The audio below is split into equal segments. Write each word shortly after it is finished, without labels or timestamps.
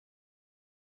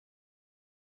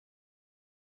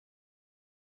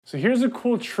So here's a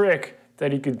cool trick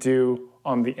that you could do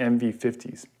on the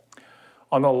MV50s.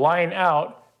 On the line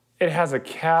out, it has a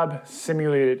cab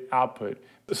simulated output.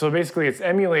 So basically it's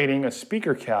emulating a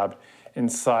speaker cab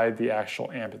inside the actual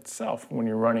amp itself when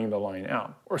you're running the line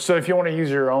out. Or so if you want to use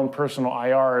your own personal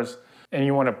IRs and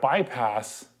you want to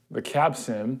bypass the cab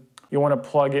sim, you want to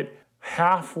plug it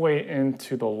halfway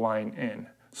into the line in.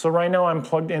 So right now I'm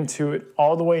plugged into it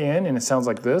all the way in and it sounds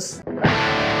like this.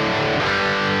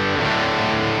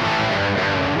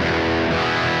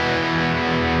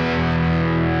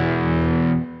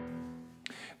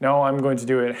 Now I'm going to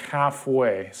do it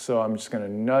halfway, so I'm just going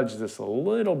to nudge this a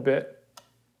little bit,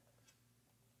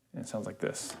 and it sounds like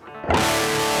this.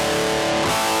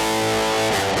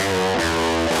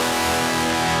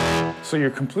 So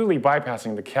you're completely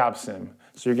bypassing the cab sim,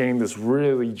 so you're getting this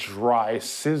really dry,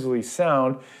 sizzly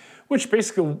sound, which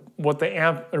basically what the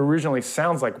amp originally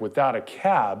sounds like without a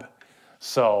cab.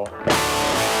 So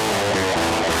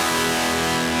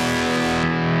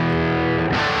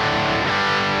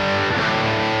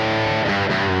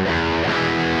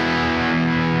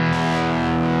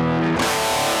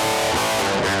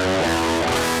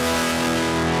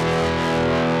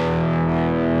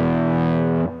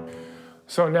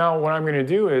So now what I'm going to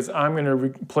do is I'm going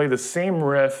to play the same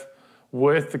riff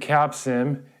with the cab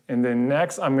sim, and then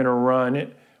next I'm going to run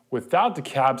it without the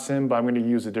cab sim, but I'm going to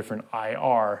use a different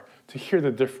IR to hear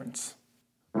the difference.